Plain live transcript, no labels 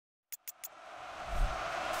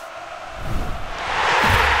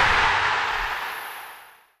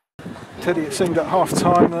Teddy, it seemed at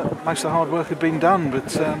half-time that most of the hard work had been done,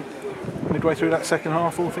 but midway through that second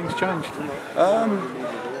half, all things changed. I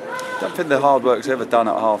don't think the hard work's ever done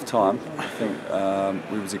at half-time. I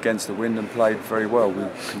think we was against the wind and played very well. We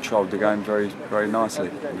controlled the game very, very nicely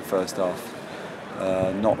in the first half.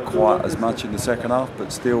 Not quite as much in the second half,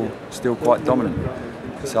 but still quite dominant.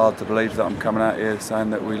 It's hard to believe that I'm coming out here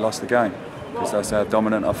saying that we lost the game, because that's how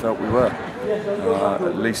dominant I felt we were.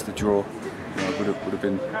 At least the draw would have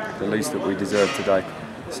been the least that we deserved today.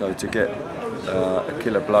 So to get a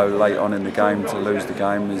killer blow late on in the game, to lose the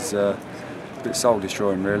game, is a bit soul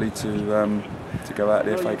destroying really, to go out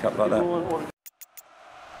of the FA Cup like that.